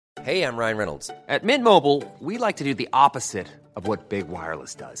Hey, I'm Ryan Reynolds. At Mint Mobile, we like to do the opposite of what Big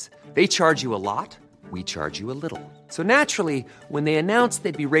Wireless does. They charge you a lot, we charge you a little. So naturally, when they announced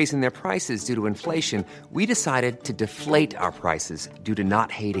they'd be raising their prices due to inflation, we decided to deflate our prices due to not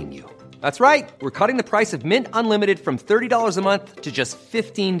hating you. That's right. We're cutting the price of Mint Unlimited from $30 a month to just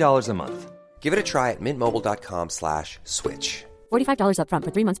 $15 a month. Give it a try at mintmobile.com/switch. $45 up front for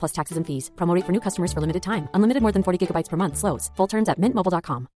 3 months plus taxes and fees. Promo rate for new customers for limited time. Unlimited more than 40 gigabytes per month. Slows full terms at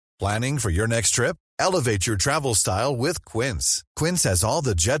mintmobile.com. Planning for your next trip? Elevate your travel style with Quince. Quince has all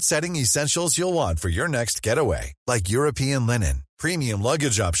the jet-setting essentials you'll want for your next getaway, like European linen, premium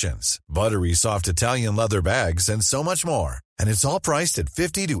luggage options, buttery soft Italian leather bags, and so much more. And it's all priced at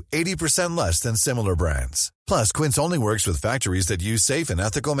 50 to 80% less than similar brands. Plus, Quince only works with factories that use safe and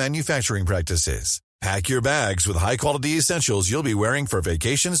ethical manufacturing practices. Pack your bags with high-quality essentials you'll be wearing for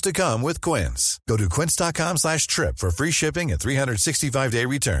vacations to come with Quince. Go to quince.com/trip for free shipping and 365-day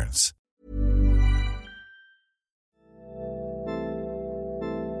returns.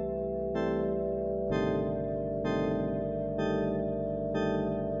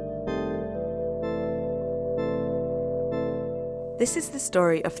 This is the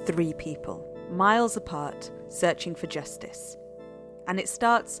story of three people, miles apart, searching for justice. And it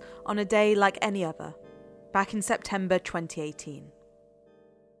starts on a day like any other, back in September 2018.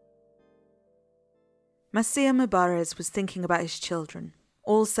 Masih Mubarez was thinking about his children,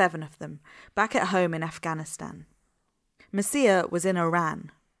 all 7 of them, back at home in Afghanistan. Masih was in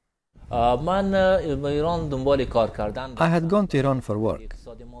Iran. I had gone to Iran for work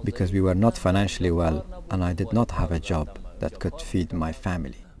because we were not financially well and I did not have a job that could feed my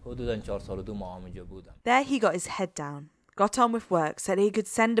family. There he got his head down, got on with work so that he could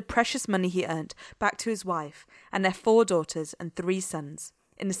send the precious money he earned back to his wife and their 4 daughters and 3 sons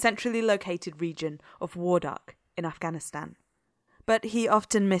in the centrally located region of Wardak in Afghanistan. But he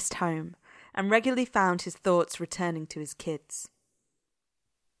often missed home and regularly found his thoughts returning to his kids.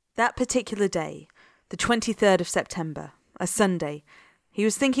 That particular day, the 23rd of September, a Sunday, he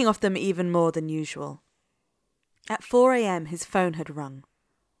was thinking of them even more than usual. At 4 a.m. his phone had rung.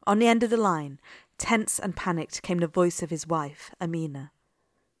 On the end of the line, tense and panicked, came the voice of his wife, Amina.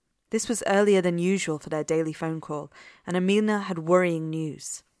 This was earlier than usual for their daily phone call, and Amina had worrying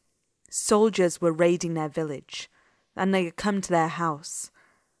news. Soldiers were raiding their village, and they had come to their house.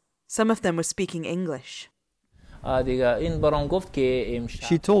 Some of them were speaking English.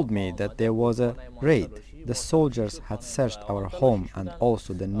 She told me that there was a raid. The soldiers had searched our home and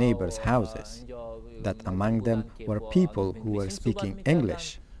also the neighbors' houses. That among them were people who were speaking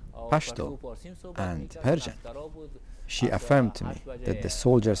English, Pashto, and Persian. She affirmed to me that the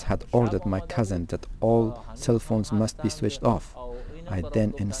soldiers had ordered my cousin that all cell phones must be switched off. I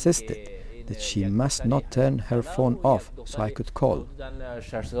then insisted that she must not turn her phone off so I could call.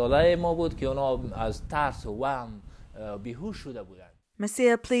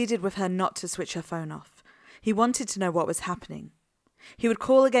 Masih pleaded with her not to switch her phone off. He wanted to know what was happening. He would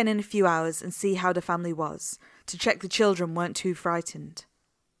call again in a few hours and see how the family was, to check the children weren't too frightened.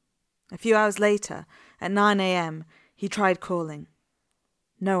 A few hours later, at 9 a.m, he tried calling.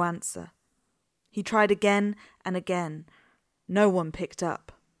 No answer. He tried again and again. No one picked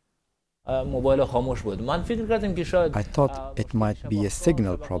up. I thought it might be a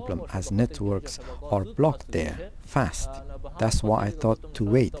signal problem as networks are blocked there fast. That's why I thought to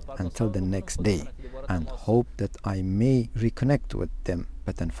wait until the next day and hope that I may reconnect with them.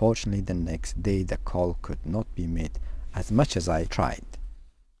 But unfortunately the next day the call could not be made as much as I tried.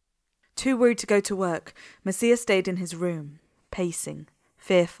 Too worried to go to work, Masih stayed in his room, pacing,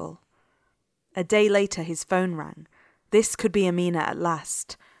 fearful. A day later his phone rang. This could be Amina at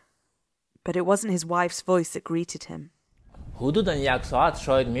last. But it wasn't his wife's voice that greeted him.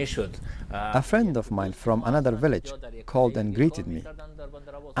 A friend of mine from another village called and greeted me,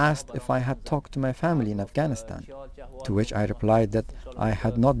 asked if I had talked to my family in Afghanistan, to which I replied that I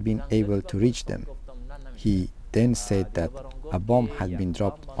had not been able to reach them. He then said that a bomb had been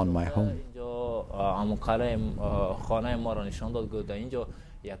dropped on my home.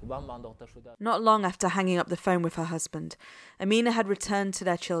 Not long after hanging up the phone with her husband, Amina had returned to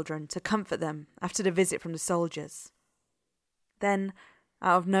their children to comfort them after the visit from the soldiers. Then,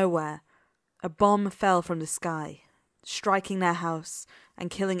 out of nowhere, a bomb fell from the sky, striking their house and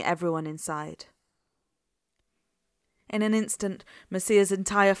killing everyone inside. In an instant, Masih's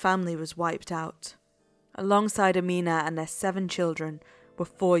entire family was wiped out. Alongside Amina and their 7 children were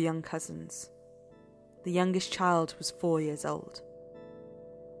 4 young cousins. The youngest child was 4 years old.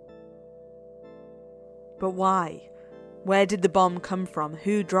 But why? Where did the bomb come from?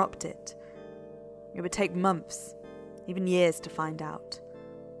 Who dropped it? It would take months, even years to find out.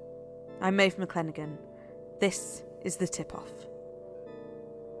 I'm Maeve McClenaghan. This is The Tip-Off.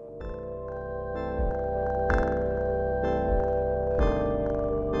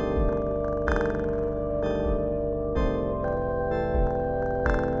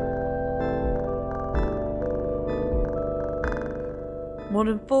 More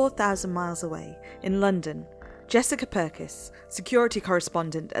than 4,000 miles away, in London, Jessica Purkis, security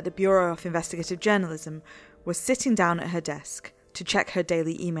correspondent at the Bureau of Investigative Journalism, was sitting down at her desk to check her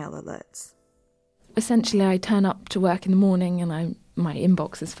daily email alerts. Essentially, I turn up to work in the morning and my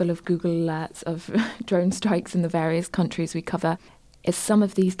inbox is full of Google alerts of drone strikes in the various countries we cover. In some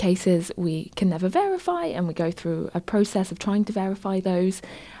of these cases we can never verify, and we go through a process of trying to verify those,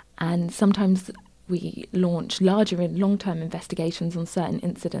 and sometimes we launch larger and long-term investigations on certain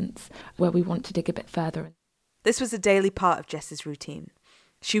incidents where we want to dig a bit further. This was a daily part of Jess's routine.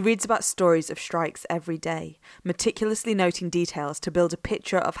 She reads about stories of strikes every day, meticulously noting details to build a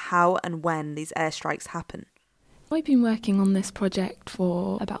picture of how and when these airstrikes happen. I've been working on this project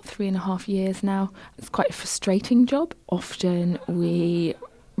for about 3.5 years now. It's quite a frustrating job. Often we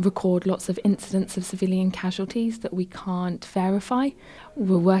record lots of incidents of civilian casualties that we can't verify.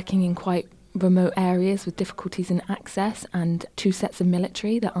 We're working in quite remote areas with difficulties in access and 2 sets of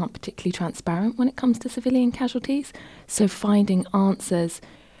military that aren't particularly transparent when it comes to civilian casualties. So finding answers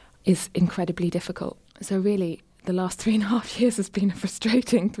is incredibly difficult. So really, the last 3.5 years has been a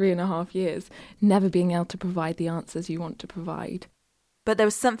frustrating 3.5 years, never being able to provide the answers you want to provide. But there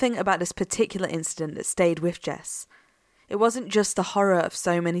was something about this particular incident that stayed with Jess. It wasn't just the horror of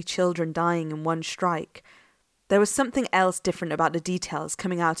so many children dying in one strike. There was something else different about the details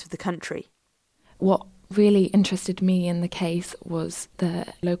coming out of the country. What really interested me in the case was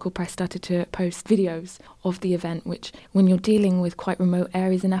the local press started to post videos of the event, which when you're dealing with quite remote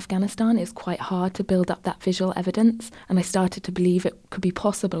areas in Afghanistan is quite hard to build up that visual evidence. And I started to believe it could be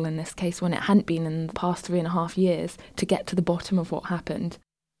possible in this case, when it hadn't been in the past 3.5 years, to get to the bottom of what happened.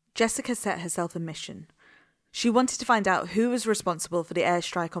 Jessica set herself a mission. She wanted to find out who was responsible for the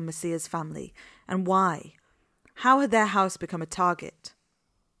airstrike on Masia's family and why. How had their house become a target?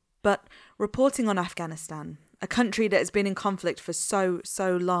 But reporting on Afghanistan, a country that has been in conflict for so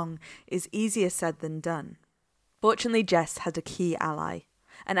long, is easier said than done. Fortunately, Jess had a key ally,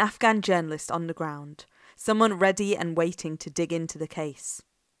 an Afghan journalist on the ground, someone ready and waiting to dig into the case.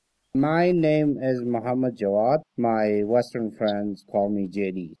 My name is Mohammed Jawad. My Western friends call me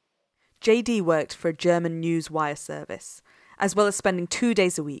JD. JD worked for a German news wire service, as well as spending 2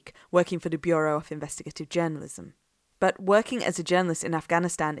 days a week working for the Bureau of Investigative Journalism. But working as a journalist in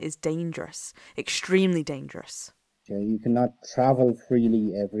Afghanistan is dangerous, extremely dangerous. You cannot travel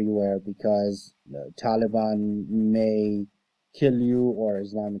freely everywhere because the Taliban may kill you or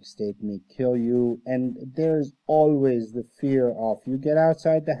Islamic State may kill you. And there's always the fear of you get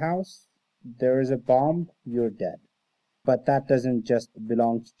outside the house, there is a bomb, you're dead. But that doesn't just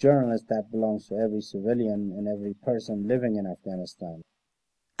belong to journalists, that belongs to every civilian and every person living in Afghanistan.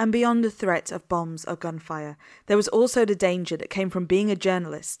 And beyond the threat of bombs or gunfire, there was also the danger that came from being a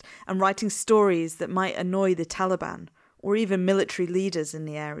journalist and writing stories that might annoy the Taliban or even military leaders in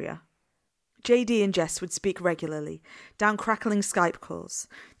the area. JD and Jess would speak regularly, down crackling Skype calls,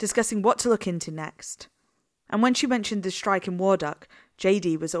 discussing what to look into next. And when she mentioned the strike in Wardak,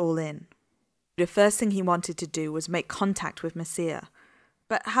 JD was all in. The first thing he wanted to do was make contact with Masia.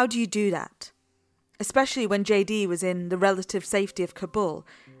 But how do you do that? Especially when JD was in the relative safety of Kabul,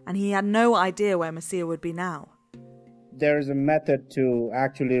 and he had no idea where Masia would be now. There's a method to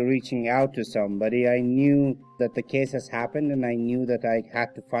actually reaching out to somebody. I knew that the case has happened and I knew that I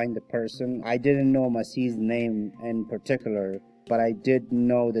had to find the person. I didn't know Masia's name in particular, but I did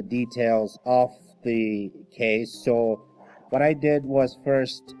know the details of the case. So what I did was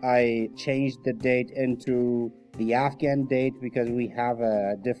first I changed the date into the Afghan date because we have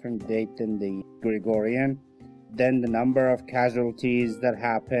a different date than the Gregorian. Then the number of casualties that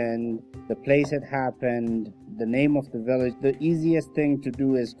happened, the place it happened, the name of the village. The easiest thing to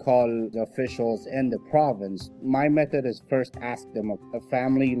do is call the officials in the province. My method is first ask them. A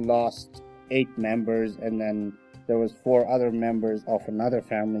family lost 8 members, and then there was 4 other members of another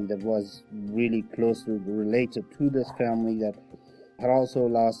family that was really closely related to this family that had also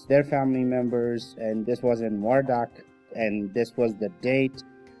lost their family members, and this was in Wardak, and this was the date.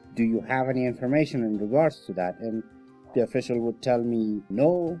 Do you have any information in regards to that? And the official would tell me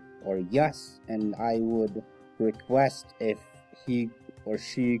no or yes, and I would request if he or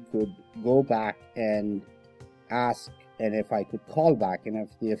she could go back and ask, and if I could call back. And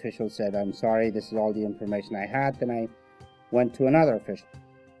if the official said, I'm sorry, this is all the information I had, then I went to another official.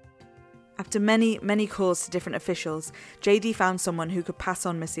 After many, many calls to different officials, JD found someone who could pass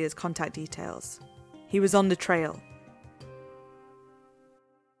on Messiah's contact details. He was on the trail.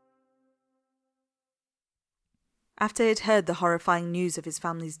 After he'd heard the horrifying news of his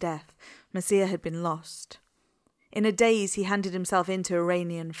family's death, Messiah had been lost. In a daze, he handed himself in to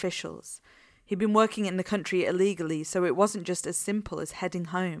Iranian officials. He'd been working in the country illegally, so it wasn't just as simple as heading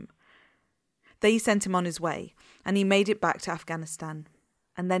home. They sent him on his way, and he made it back to Afghanistan,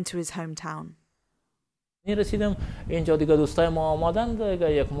 and then to his hometown. My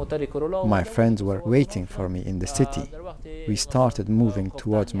friends were waiting for me in the city. We started moving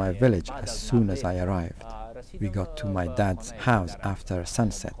towards my village as soon as I arrived. We got to my dad's house after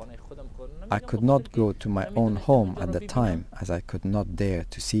sunset. I could not go to my own home at the time as I could not dare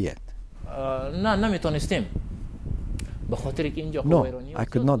to see it. No, I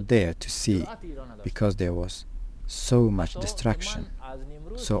could not dare to see because there was so much distraction,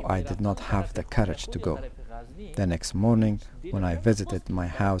 so I did not have the courage to go. The next morning, when I visited my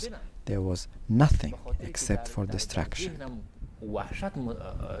house, there was nothing except for distraction.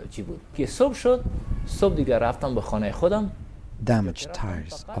 Damaged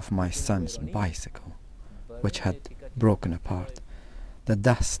tires of my son's bicycle, which had broken apart, the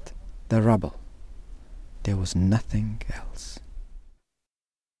dust, the rubble. There was nothing else.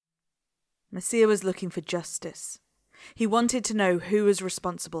 Messiah was looking for justice. He wanted to know who was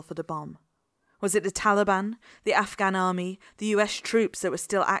responsible for the bomb. Was it the Taliban, the Afghan army, the US troops that were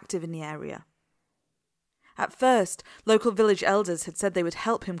still active in the area? At first, local village elders had said they would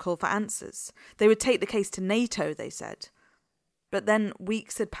help him call for answers. They would take the case to NATO, they said. But then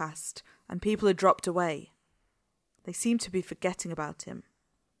weeks had passed and people had dropped away. They seemed to be forgetting about him.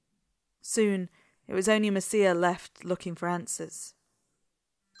 Soon, it was only Messiah left looking for answers.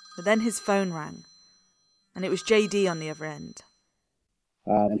 But then his phone rang, and it was JD on the other end.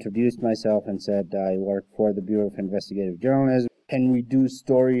 I introduced myself and said I work for the Bureau of Investigative Journalism, and we do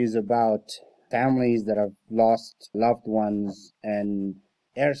stories about families that have lost loved ones and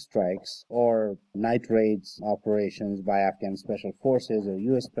airstrikes or night raids operations by Afghan Special Forces or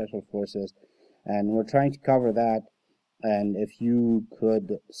US Special Forces, and we're trying to cover that. And if you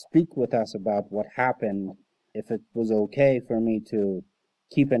could speak with us about what happened, if it was okay for me to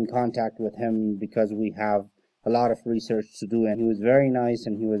keep in contact with him, because we have a lot of research to do. And he was very nice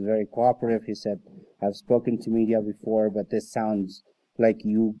and he was very cooperative. He said, I've spoken to media before, but this sounds like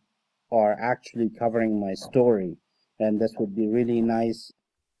you are actually covering my story, and this would be really nice.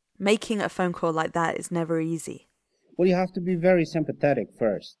 Making a phone call like that is never easy. Well, you have to be very sympathetic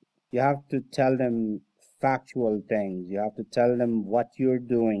first. You have to tell them factual things. You have to tell them what you're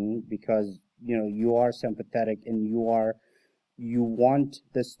doing because, you are sympathetic and you want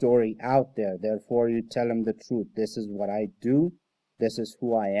the story out there. Therefore, you tell them the truth. This is what I do. This is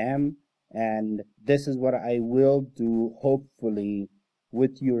who I am. And this is what I will do, hopefully,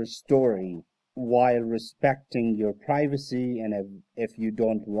 with your story, while respecting your privacy. And if you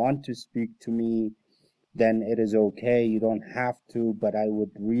don't want to speak to me, then it is okay. You don't have to, but I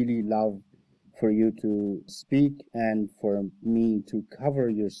would really love for you to speak and for me to cover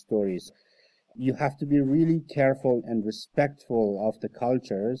your stories. You have to be really careful and respectful of the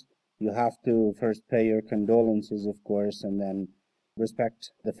cultures. You have to first pay your condolences, of course, and then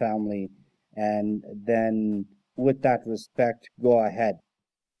respect the family. And then with that respect, go ahead.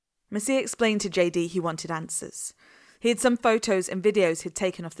 Messiah explained to JD he wanted answers. He had some photos and videos he'd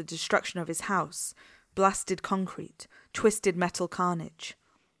taken of the destruction of his house, blasted concrete, twisted metal carnage.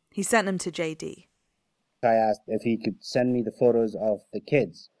 He sent them to JD. I asked if he could send me the photos of the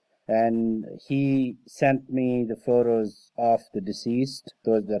kids, and he sent me the photos of the deceased,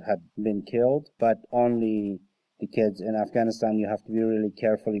 those that had been killed, but only the kids. In Afghanistan, you have to be really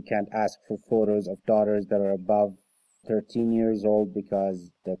careful. You can't ask for photos of daughters that are above 13 years old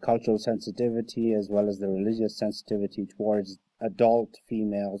because the cultural sensitivity as well as the religious sensitivity towards adult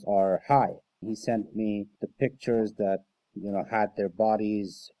females are high. He sent me the pictures that, had their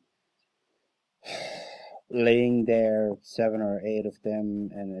bodies laying there, 7 or 8 of them,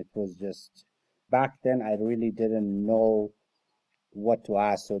 and it was just, back then I really didn't know what to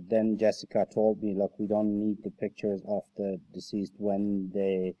ask. So then Jessica told me, look, we don't need the pictures of the deceased when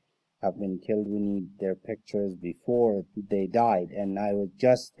they have been killed. We need their pictures before they died. And I was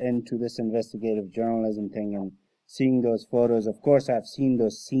just into this investigative journalism thing and seeing those photos. Of course, I've seen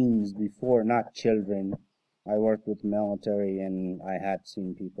those scenes before, not children. I worked with the military and I had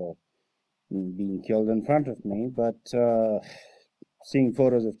seen people being killed in front of me, but seeing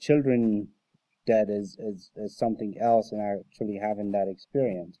photos of children dead is something else, and actually having that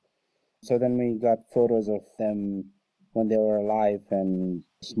experience. So then we got photos of them when they were alive, and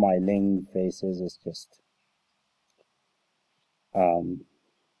smiling faces is just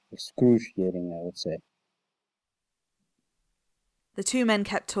excruciating, I would say. The two men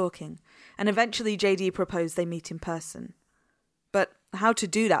kept talking, and eventually JD proposed they meet in person. But how to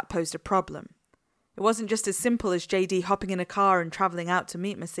do that posed a problem. It wasn't just as simple as JD hopping in a car and travelling out to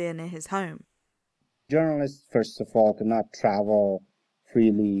meet Masih near his home. Journalists, first of all, cannot travel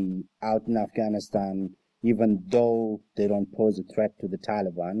freely out in Afghanistan, even though they don't pose a threat to the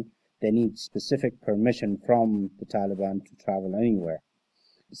Taliban. They need specific permission from the Taliban to travel anywhere.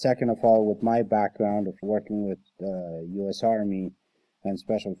 Second of all, with my background of working with the U.S. Army and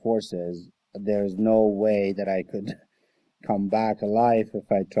Special Forces, there's no way that I could come back alive if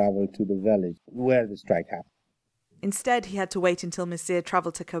I traveled to the village where the strike happened. Instead, he had to wait until Masih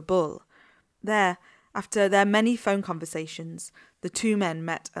travelled to Kabul. There, after their many phone conversations, the two men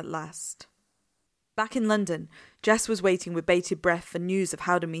met at last. Back in London, Jess was waiting with bated breath for news of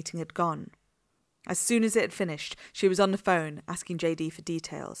how the meeting had gone. As soon as it had finished, she was on the phone asking JD for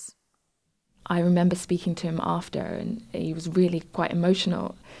details. I remember speaking to him after, and he was really quite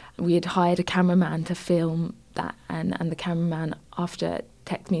emotional. We had hired a cameraman to film that, and the cameraman after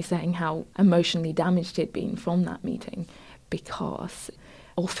texted me saying how emotionally damaged he'd been from that meeting, because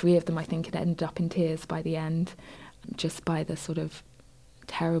all three of them, I think, had ended up in tears by the end, just by the sort of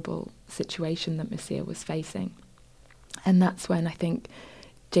terrible situation that Masih was facing. And that's when I think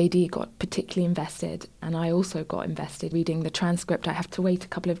JD got particularly invested, and I also got invested reading the transcript. I have to wait a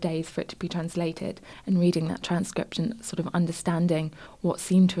couple of days for it to be translated, and reading that transcript and sort of understanding what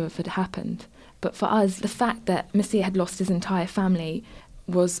seemed to have happened. But for us, the fact that Masih had lost his entire family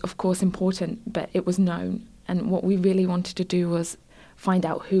was, of course, important, but it was known. And what we really wanted to do was find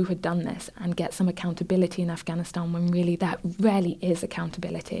out who had done this and get some accountability in Afghanistan, when really that rarely is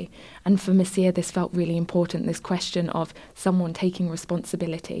accountability. And for Masih, this felt really important, this question of someone taking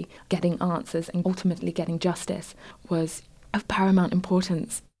responsibility, getting answers, and ultimately getting justice was of paramount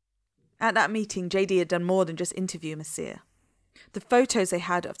importance. At that meeting, JD had done more than just interview Masih. The photos they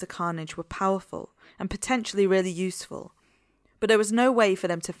had of the carnage were powerful and potentially really useful, but there was no way for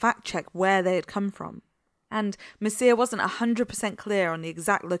them to fact-check where they had come from. And Masih wasn't 100% clear on the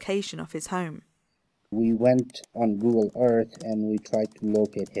exact location of his home. We went on Google Earth and we tried to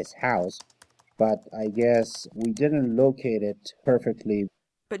locate his house, but I guess we didn't locate it perfectly.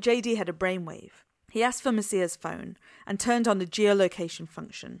 But JD had a brainwave. He asked for Masih's phone and turned on the geolocation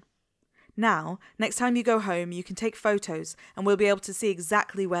function. Now, next time you go home, you can take photos and we'll be able to see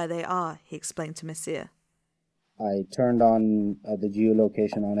exactly where they are, he explained to Masih. I turned on the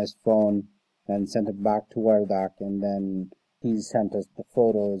geolocation on his phone and sent it back to Wardak, and then he sent us the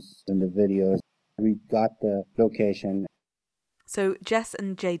photos and the videos. We got the location. So Jess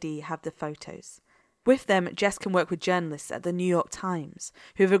and JD have the photos. With them, Jess can work with journalists at the New York Times,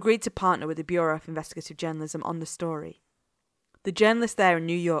 who have agreed to partner with the Bureau of Investigative Journalism on the story. The journalists there in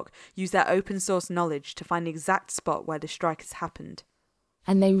New York use their open source knowledge to find the exact spot where the strike has happened.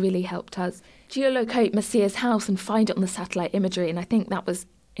 And they really helped us geolocate Masih's house and find it on the satellite imagery, and I think that was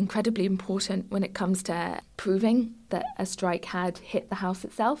incredibly important when it comes to proving that a strike had hit the house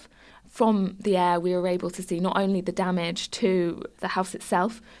itself. From the air, we were able to see not only the damage to the house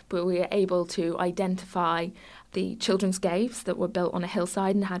itself, but we were able to identify the children's graves that were built on a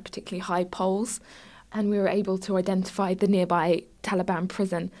hillside and had particularly high poles. And we were able to identify the nearby Taliban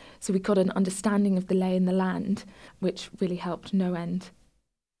prison. So we got an understanding of the lay in the land, which really helped no end.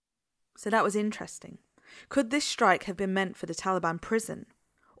 So that was interesting. Could this strike have been meant for the Taliban prison?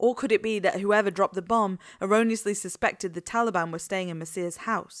 Or could it be that whoever dropped the bomb erroneously suspected the Taliban were staying in Masih's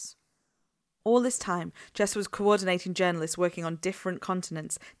house? All this time, Jess was coordinating journalists working on different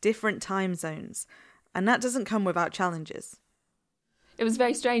continents, different time zones. And that doesn't come without challenges. It was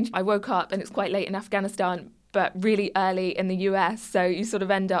very strange. I woke up and it's quite late in Afghanistan, but really early in the US. So you sort of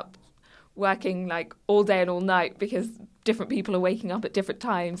end up working like all day and all night because different people are waking up at different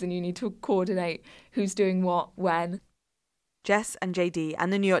times and you need to coordinate who's doing what, when. Jess and JD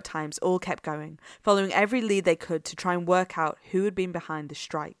and the New York Times all kept going, following every lead they could to try and work out who had been behind the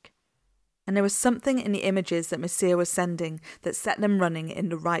strike. And there was something in the images that Masih was sending that set them running in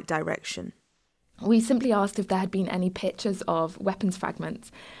the right direction. We simply asked if there had been any pictures of weapons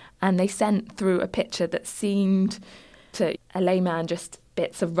fragments, and they sent through a picture that seemed to a layman just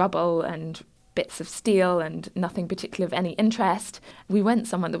bits of rubble and bits of steel and nothing particularly of any interest. We went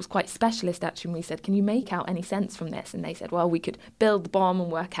someone that was quite specialist actually, and we said, can you make out any sense from this? And they said, well, we could build the bomb and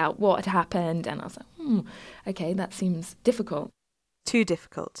work out what had happened. And I was like, okay, that seems difficult. Too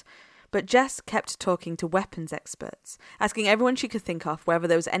difficult. But Jess kept talking to weapons experts, asking everyone she could think of whether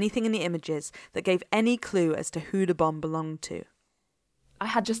there was anything in the images that gave any clue as to who the bomb belonged to. I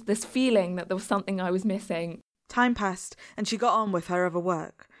had just this feeling that there was something I was missing. Time passed and she got on with her other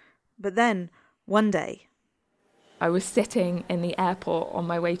work. But then, one day... I was sitting in the airport on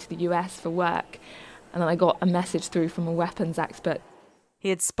my way to the US for work, and then I got a message through from a weapons expert. He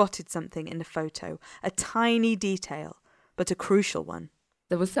had spotted something in the photo, a tiny detail, but a crucial one.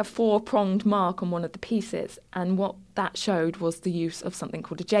 There was a 4-pronged mark on one of the pieces, and what that showed was the use of something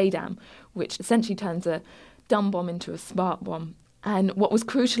called a JDAM, which essentially turns a dumb bomb into a smart bomb. And what was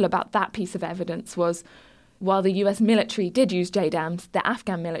crucial about that piece of evidence was, while the US military did use JDAMs, the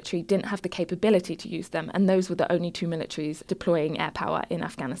Afghan military didn't have the capability to use them, and those were the only 2 militaries deploying air power in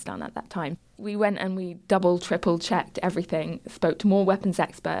Afghanistan at that time. We went and we double, triple checked everything, spoke to more weapons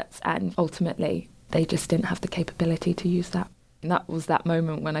experts, and ultimately they just didn't have the capability to use that. And that was that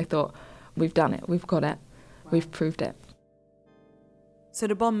moment when I thought, we've done it, we've got it, we've proved it. So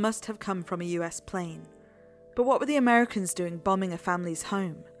the bomb must have come from a US plane. But what were the Americans doing bombing a family's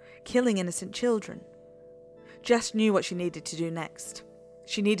home, killing innocent children? Jess knew what she needed to do next.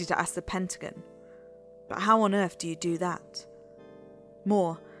 She needed to ask the Pentagon. But how on earth do you do that?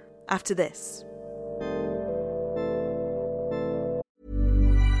 More after this.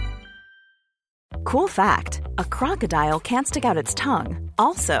 Cool fact, a crocodile can't stick out its tongue.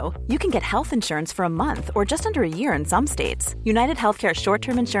 Also, you can get health insurance for a month or just under a year in some states. United Healthcare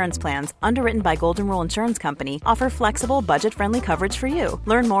short-term insurance plans, underwritten by Golden Rule Insurance Company, offer flexible, budget-friendly coverage for you.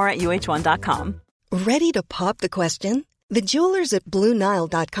 Learn more at uh1.com. Ready to pop the question? The jewelers at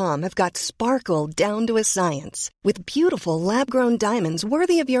BlueNile.com have got sparkle down to a science with beautiful lab-grown diamonds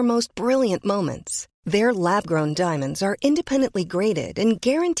worthy of your most brilliant moments. Their lab-grown diamonds are independently graded and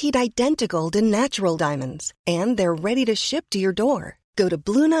guaranteed identical to natural diamonds, and they're ready to ship to your door. Go to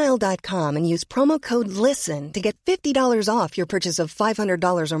BlueNile.com and use promo code LISTEN to get $50 off your purchase of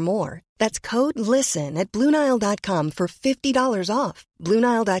 $500 or more. That's code LISTEN at BlueNile.com for $50 off.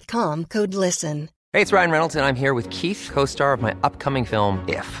 BlueNile.com, code LISTEN. Hey, it's Ryan Reynolds, and I'm here with Keith, co-star of my upcoming film,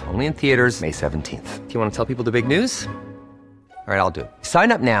 If, only in theaters May 17th. Do you want to tell people the big news? All right, I'll do it.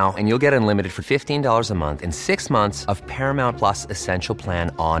 Sign up now and you'll get unlimited for $15 a month and 6 months of Paramount Plus Essential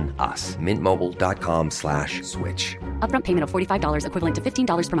Plan on us. MintMobile.com/switch. Upfront payment of $45 equivalent to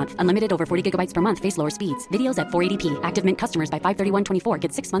 $15 per month. Unlimited over 40 gigabytes per month. Face lower speeds. Videos at 480p. Active Mint customers by 531.24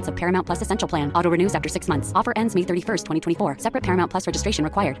 get 6 months of Paramount Plus Essential Plan. Auto renews after 6 months. Offer ends May 31st, 2024. Separate Paramount Plus registration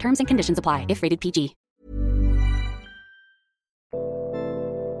required. Terms and conditions apply if rated PG.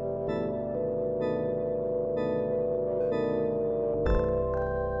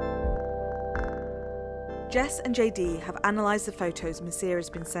 Jess and JD have analysed the photos Masih has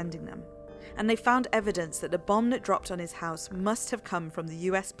been sending them, and they found evidence that the bomb that dropped on his house must have come from the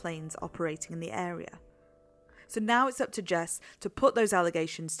US planes operating in the area. So now it's up to Jess to put those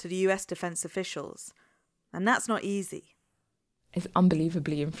allegations to the US defence officials, and that's not easy. It's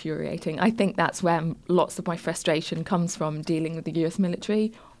unbelievably infuriating. I think that's where lots of my frustration comes from, dealing with the US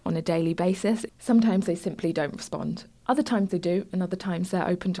military on a daily basis. Sometimes they simply don't respond. Other times they do, and other times they're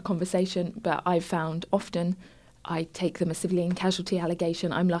open to conversation. But I've found often I take them a civilian casualty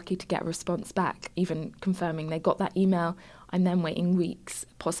allegation. I'm lucky to get a response back, even confirming they got that email. I'm then waiting weeks,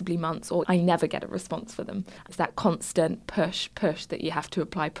 possibly months, or I never get a response for them. It's that constant push that you have to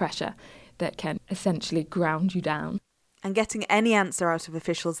apply pressure that can essentially ground you down. And getting any answer out of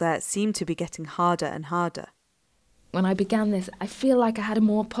officials there seemed to be getting harder and harder. When I began this, I feel like I had a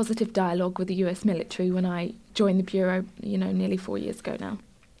more positive dialogue with the US military when I joined the Bureau, nearly 4 years ago now.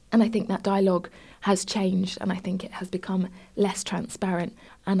 And I think that dialogue has changed, and I think it has become less transparent.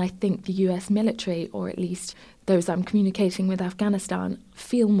 And I think the US military, or at least those I'm communicating with Afghanistan,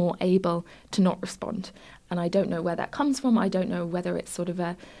 feel more able to not respond. And I don't know where that comes from. I don't know whether it's sort of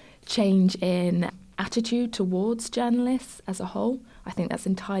a change in attitude towards journalists as a whole. I think that's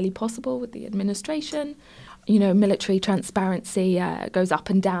entirely possible with the administration. Military transparency goes up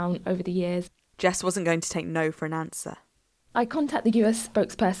and down over the years. Jess wasn't going to take no for an answer. I contact the US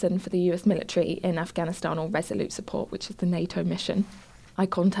spokesperson for the US military in Afghanistan, or Resolute Support, which is the NATO mission. I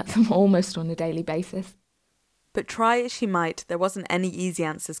contact them almost on a daily basis. But try as she might, there wasn't any easy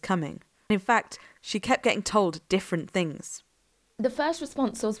answers coming. In fact, she kept getting told different things. The first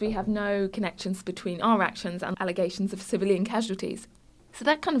response was we have no connections between our actions and allegations of civilian casualties. So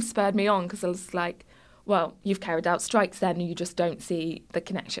that kind of spurred me on, because I was like, well, you've carried out strikes then and you just don't see the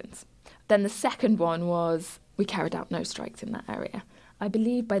connections. Then the second one was, we carried out no strikes in that area. I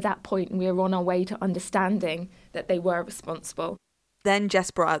believe by that point we were on our way to understanding that they were responsible. Then Jess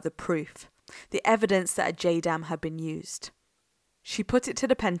brought out the proof, the evidence that a JDAM had been used. She put it to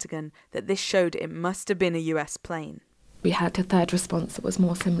the Pentagon that this showed it must have been a US plane. We had a third response that was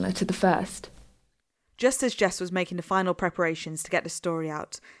more similar to the first. Just as Jess was making the final preparations to get the story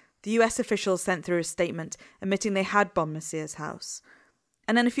out, the US officials sent through a statement admitting they had bombed Messiah's house.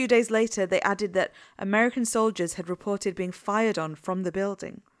 And then a few days later, they added that American soldiers had reported being fired on from the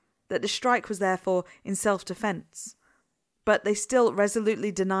building, that the strike was therefore in self-defense. But they still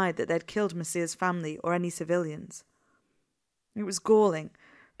resolutely denied that they'd killed Messiah's family or any civilians. It was galling,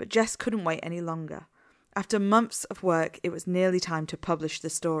 but Jess couldn't wait any longer. After months of work, it was nearly time to publish the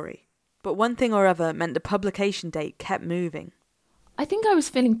story. But one thing or other meant the publication date kept moving. I think I was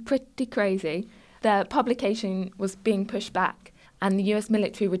feeling pretty crazy. The publication was being pushed back and the US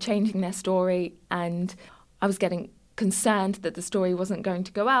military were changing their story, and I was getting concerned that the story wasn't going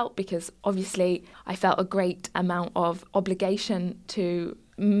to go out because obviously I felt a great amount of obligation to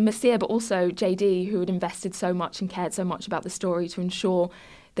Messiah, but also JD, who had invested so much and cared so much about the story, to ensure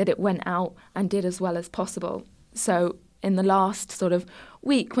that it went out and did as well as possible. So in the last sort of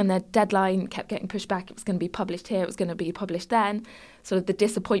week, when the deadline kept getting pushed back, it was going to be published here, it was going to be published then, sort of the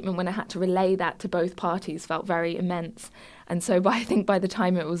disappointment when I had to relay that to both parties felt very immense. And so I think by the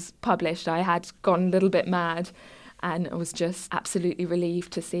time it was published, I had gone a little bit mad, and I was just absolutely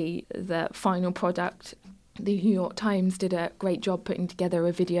relieved to see the final product. The New York Times did a great job putting together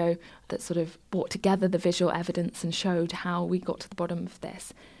a video that sort of brought together the visual evidence and showed how we got to the bottom of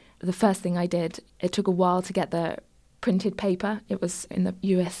this. The first thing I did, it took a while to get the printed paper. It was in the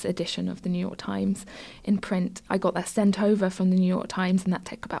US edition of the New York Times in print. I got that sent over from the New York Times, and that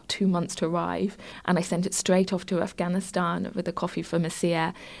took about 2 months to arrive. And I sent it straight off to Afghanistan with a copy for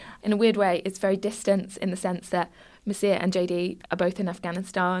Messiah. In a weird way, it's very distant in the sense that Messiah and JD are both in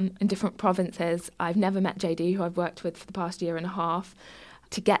Afghanistan in different provinces. I've never met JD, who I've worked with for the past year and a half.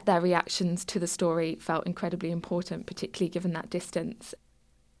 To get their reactions to the story felt incredibly important, particularly given that distance.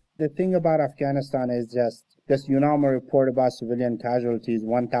 The thing about Afghanistan is just this UNAMA report about civilian casualties,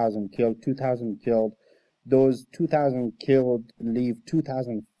 1,000 killed, 2,000 killed. Those 2,000 killed leave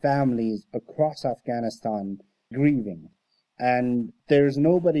 2,000 families across Afghanistan grieving. And there's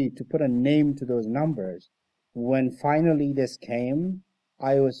nobody to put a name to those numbers. When finally this came,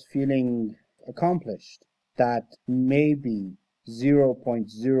 I was feeling accomplished that maybe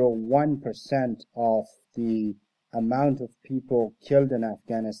 0.01% of the amount of people killed in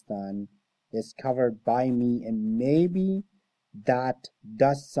Afghanistan is covered by me, and maybe that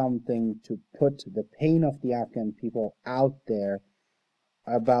does something to put the pain of the Afghan people out there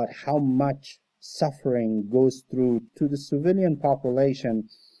about how much suffering goes through to the civilian population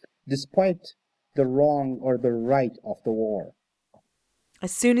despite the wrong or the right of the war.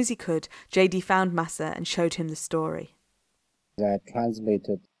 As soon as he could, JD found Massa and showed him the story. I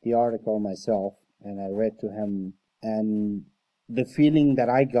translated the article myself and I read to him, and the feeling that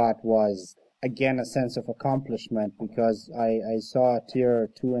I got was, again, a sense of accomplishment, because I saw a tear or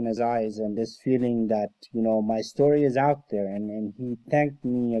two in his eyes, and this feeling that, my story is out there. And he thanked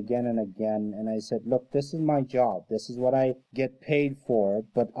me again and again. And I said, look, this is my job. This is what I get paid for.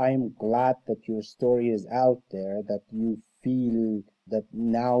 But I'm glad that your story is out there, that you feel that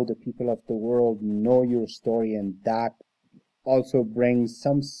now the people of the world know your story, and that also brings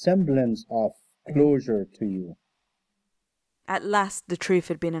some semblance of closure to you. At last, the truth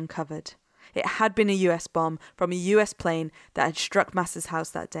had been uncovered. It had been a US bomb from a US plane that had struck Massa's house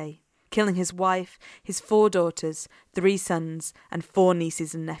that day, killing his wife, his 4 daughters, 3 sons, and 4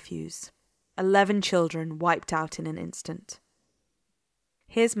 nieces and nephews. 11 children wiped out in an instant.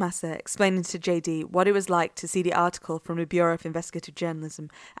 Here's Massa explaining to JD what it was like to see the article from the Bureau of Investigative Journalism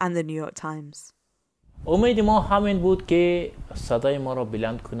and the New York Times.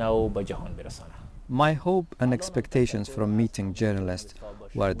 My hope and expectations from meeting journalists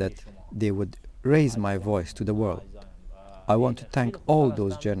were that they would raise my voice to the world. I want to thank all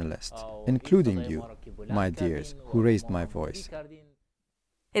those journalists, including you, my dears, who raised my voice.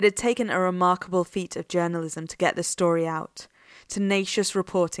 It had taken a remarkable feat of journalism to get the story out, tenacious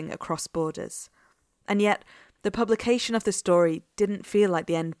reporting across borders. And yet, the publication of the story didn't feel like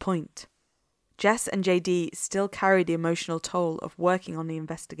the end point. Jess and JD still carried the emotional toll of working on the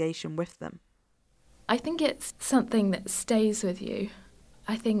investigation with them. I think it's something that stays with you.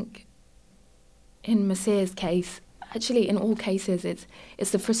 I think in Messiah's case, actually in all cases,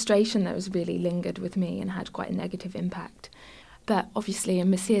 it's the frustration that was really lingered with me and had quite a negative impact. But obviously in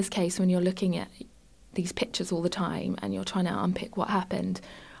Messiah's case, when you're looking at these pictures all the time and you're trying to unpick what happened,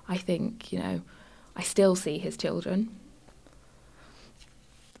 I think, I still see his children.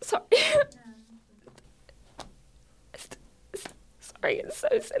 Sorry. Sorry, it's so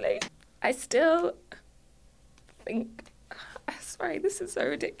silly. I still think, sorry, this is so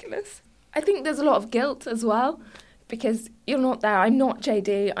ridiculous. I think there's a lot of guilt as well, because you're not there. I'm not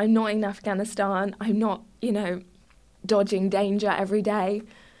JD. I'm not in Afghanistan. I'm not, dodging danger every day.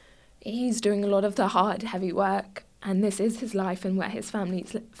 He's doing a lot of the hard, heavy work, and this is his life and where his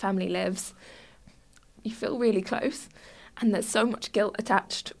family lives. You feel really close, and there's so much guilt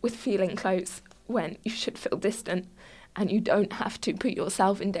attached with feeling close when you should feel distant, and you don't have to put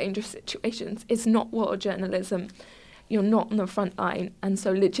yourself in dangerous situations. It's not war journalism. You're not on the front line, and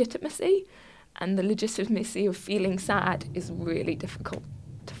so legitimacy and the legitimacy of feeling sad is really difficult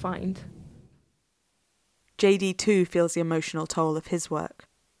to find. JD too feels the emotional toll of his work.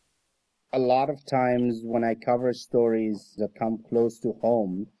 A lot of times when I cover stories that come close to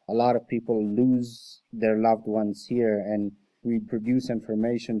home, a lot of people lose their loved ones here, and we produce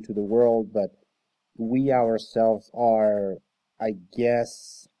information to the world, but we ourselves are, I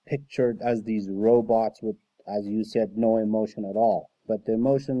guess, pictured as these robots with, as you said, no emotion at all. But the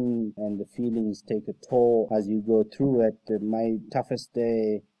emotion and the feelings take a toll as you go through it. My toughest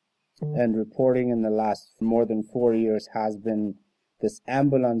day and reporting in the last more than 4 years has been this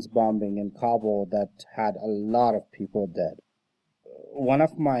ambulance bombing in Kabul that had a lot of people dead. One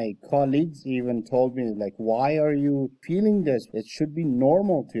of my colleagues even told me, why are you feeling this? It should be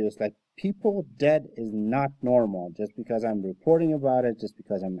normal to you. It's like, people dead is not normal. Just because I'm reporting about it, just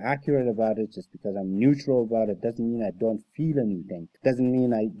because I'm accurate about it, just because I'm neutral about it, doesn't mean I don't feel anything. Doesn't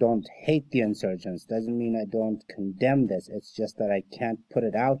mean I don't hate the insurgents. Doesn't mean I don't condemn this. It's just that I can't put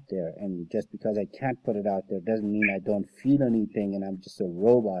it out there. And just because I can't put it out there doesn't mean I don't feel anything and I'm just a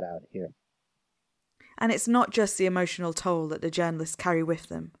robot out here. And it's not just the emotional toll that the journalists carry with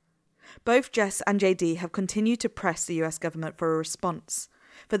them. Both Jess and JD have continued to press the US government for a response,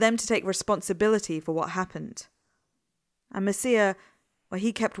 for them to take responsibility for what happened. And Messiah,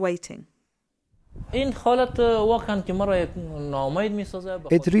 he kept waiting. It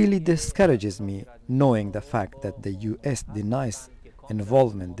really discourages me knowing the fact that the US denies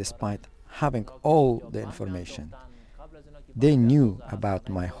involvement despite having all the information. They knew about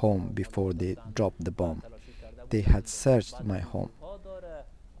my home before they dropped the bomb. They had searched my home.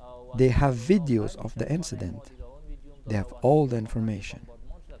 They have videos of the incident. They have all the information.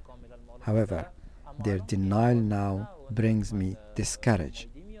 However, their denial now brings me discouraged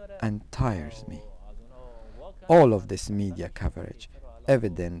and tires me. All of this media coverage,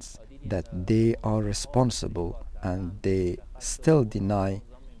 evidence that they are responsible and they still deny,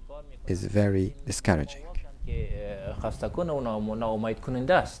 is very discouraging.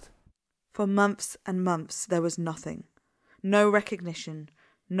 For months and months there was nothing. No recognition,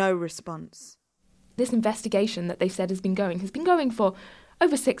 no response. This investigation that they said has been going for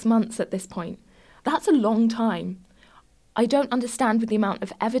over 6 months at this point. That's a long time. I don't understand, with the amount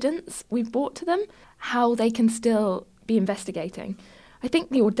of evidence we've brought to them, how they can still be investigating. I think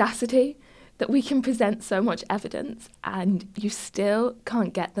the audacity that we can present so much evidence and you still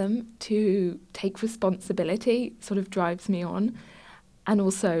can't get them to take responsibility sort of drives me on. And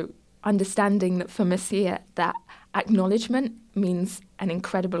also understanding that for Messiah, that acknowledgement means an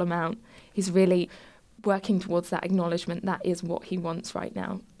incredible amount. He's really working towards that acknowledgement. That is what he wants right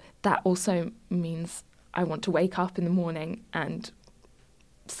now. That also means I want to wake up in the morning and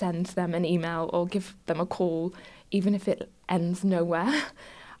send them an email or give them a call, even if it ends nowhere.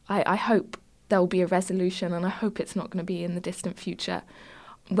 I hope there'll be a resolution, and I hope it's not going to be in the distant future.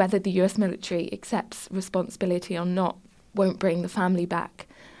 Whether the US military accepts responsibility or not won't bring the family back,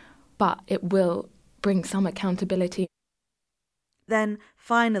 but it will bring some accountability. Then,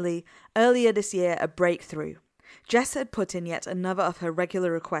 finally, earlier this year, a breakthrough. Jess had put in yet another of her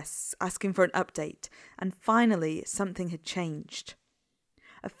regular requests, asking for an update, and finally something had changed.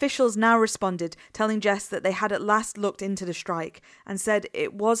 Officials now responded, telling Jess that they had at last looked into the strike and said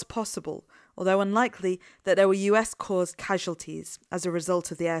it was possible, although unlikely, that there were US-caused casualties as a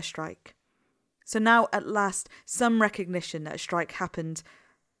result of the airstrike. So now, at last, some recognition that a strike happened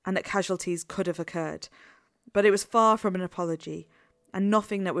and that casualties could have occurred. But it was far from an apology, and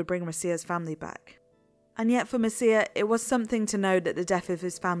nothing that would bring Messiah's family back. And yet for Messiah, it was something to know that the death of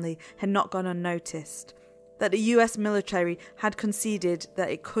his family had not gone unnoticed, that the US military had conceded that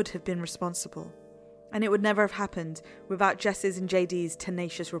it could have been responsible. And it would never have happened without Jess's and JD's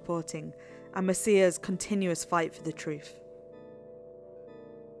tenacious reporting and Messiah's continuous fight for the truth.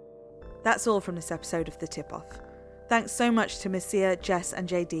 That's all from this episode of The Tip-Off. Thanks so much to Messiah, Jess and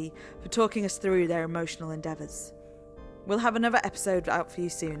JD for talking us through their emotional endeavours. We'll have another episode out for you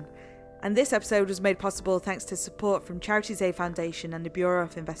soon. And this episode was made possible thanks to support from Charities Aid Foundation and the Bureau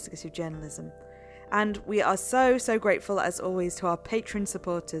of Investigative Journalism. And we are so grateful as always to our Patreon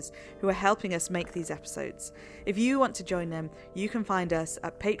supporters who are helping us make these episodes. If you want to join them, you can find us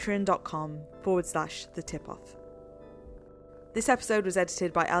at patreon.com/thetipoff. This episode was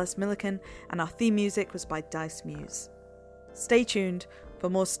edited by Alice Milliken and our theme music was by Dice Muse. Stay tuned for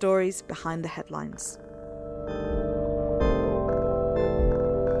more stories behind the headlines.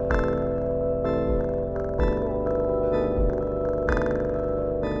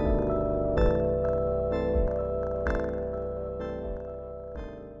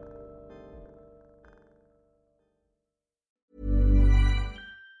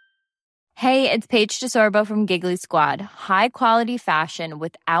 Hey, it's Paige DeSorbo from Giggly Squad. High quality fashion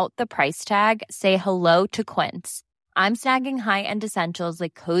without the price tag. Say hello to Quince. I'm snagging high-end essentials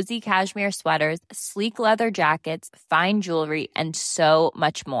like cozy cashmere sweaters, sleek leather jackets, fine jewelry, and so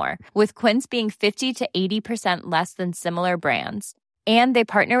much more. With Quince being 50 to 80% less than similar brands. And they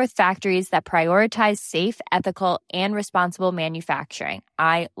partner with factories that prioritize safe, ethical, and responsible manufacturing.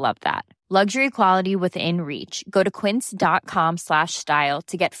 I love that. Luxury quality within reach. Go to quince.com/style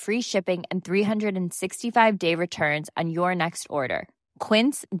to get free shipping and 365-day returns on your next order.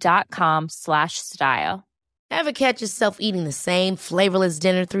 Quince.com/style. Ever catch yourself eating the same flavorless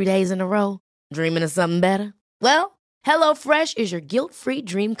dinner 3 days in a row? Dreaming of something better? Well, HelloFresh is your guilt-free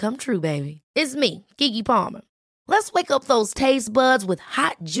dream come true, baby. It's me, Keke Palmer. Let's wake up those taste buds with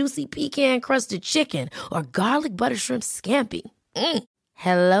hot, juicy pecan-crusted chicken or garlic butter shrimp scampi.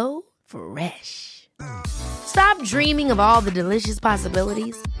 Hello Fresh. Stop dreaming of all the delicious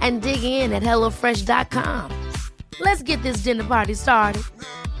possibilities and dig in at HelloFresh.com. Let's get this dinner party started.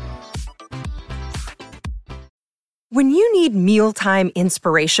 When you need mealtime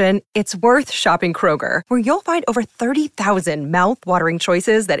inspiration, it's worth shopping Kroger, where you'll find over 30,000 mouth-watering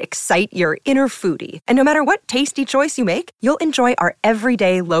choices that excite your inner foodie. And no matter what tasty choice you make, you'll enjoy our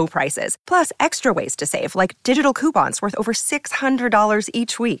everyday low prices, plus extra ways to save, like digital coupons worth over $600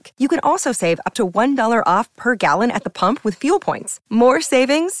 each week. You can also save up to $1 off per gallon at the pump with fuel points. More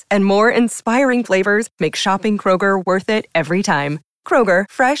savings and more inspiring flavors make shopping Kroger worth it every time. Kroger,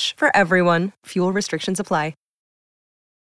 fresh for everyone. Fuel restrictions apply.